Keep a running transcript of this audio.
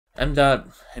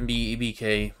Mdot, MB,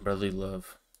 EBK, Brotherly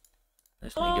Love. I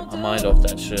just need to get my mind off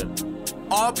that shit.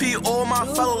 RP all my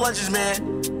fellow legends,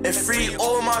 man. And free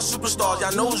all my superstars.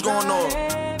 Y'all know what's going on.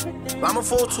 I'm a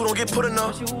 4-2, don't get put in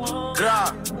the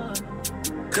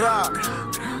grab.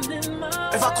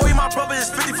 If I call you my brother,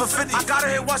 it's 50 for 50. I gotta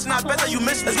hit watching, I bet that you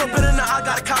miss me. Let's go better than I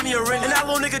gotta cop me a ring. And that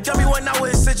little nigga dummy went out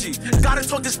with his city. Gotta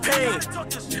talk this pain.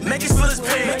 Make it feel this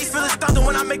pain. Make it feel this thunder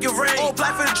when I make it rain. All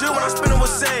black for the drill when I spin it with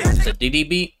say. It's a DD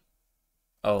beat?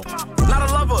 Oh. Not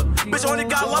a lover. Bitch, only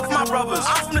got love for my brothers.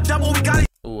 I'm from the devil, we got it.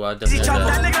 Ooh, I definitely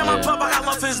that nigga in my club, I got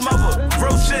love for his mother.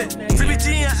 Real shit.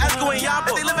 3BG and Esco and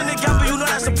Yabo. If they living together, you know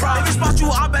that's a problem. If you spot you,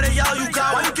 I better yell you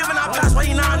got. Why you giving out pass? Why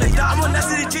you not on the dot? I'm on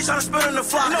SLIXZZ trying to spit on the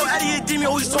flock. You know Eddie and Demi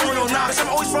always throwing on knocks. I'm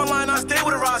always front line, I stay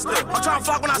with a roster. I'm trying to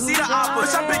flock when I see the opera.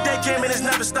 Bitch, I'm big day game and it's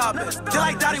never stopping. They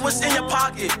like daddy, what's in your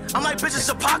pocket? I'm like, bitch, it's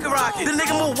a pocket rocket. The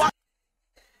nigga move wild.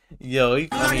 Yo, he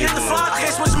I hit the flock. I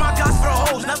can't switch my guys for the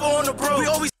hoes. Never on the bro. We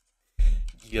always.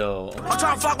 Yo. I'm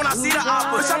trying to fuck when I see the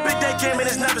opera. Bitch, I'm big day game and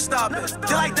it's never stopping.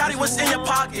 They like daddy, what's in your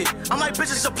pocket? I'm like, bitch,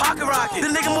 it's a pocket rocket. The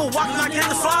nigga move walking, I hit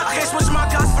the flock. I can't switch my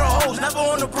guys for the hoes. Never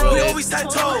on the bro. We always 10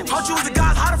 toes. Hunt you with the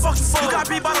guys, how the fuck you fall? You got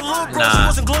beat by the little bro, she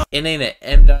wasn't glove. It ain't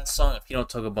an Mdot song if you don't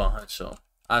talk about Hunt Show.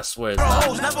 I swear it's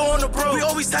not. Never on the bro. We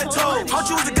always 10 toes. Hunt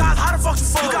you with the guys, how the fuck you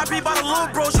fall? You got beat by the little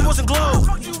bro, she wasn't glove.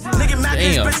 Nigga mad at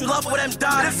this bitch, you love her with them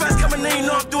die. This fast coming in,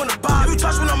 you know I'm doing the bob. You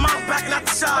touch when I'm out, backing out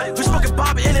the side. We smoking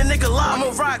Bobby and a nigga live.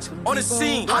 I'm a rock on the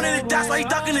scene. Hunting the dash while he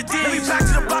ducking the D. Let me back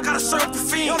to the block, gotta serve up the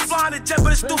fiend. I'm flying the jet,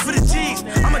 but it's still for the G's.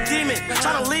 I'm a demon,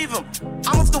 trying to leave him.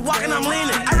 I'm off the walk and I'm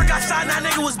leaning. Eric got shot and that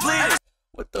nigga was bleeding.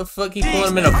 What the fuck? He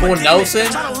put him in a full Nelson?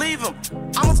 Trying to leave him.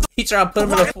 I'm off the He tried to put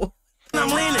him in a full. I'm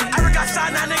leaning. Eric got shot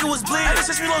and that nigga was bleeding. Ever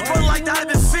since we lost brother like that, I've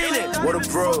been fiending. What a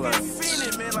bro, like.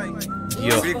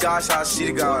 Yo. Free the guys, I see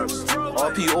the guys.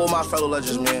 RP all my fellow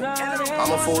legends, man.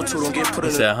 I'm a 4-2, don't get put in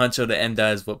the. Said Hunt Show the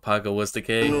Mdot is what Paco was the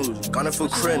K. Gunning for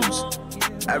crims.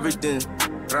 Everything.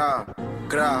 Gra.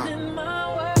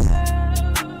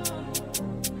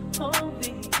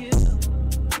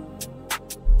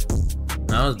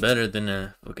 That was better than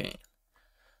the fucking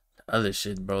other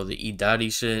shit, bro. The E Dotty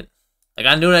shit. Like,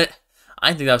 I knew that. I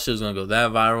didn't think that shit was gonna go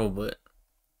that viral, but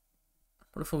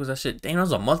what the fuck was that shit? Damn, that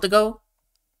was a month ago?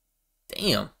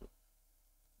 Damn.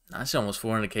 Nah, that shit almost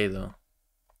 400K though.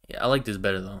 Yeah, I like this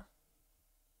better though.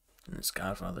 And this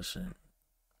Godfather shit.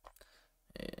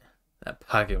 Yeah. That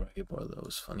pocket rocket part though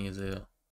was funny as hell.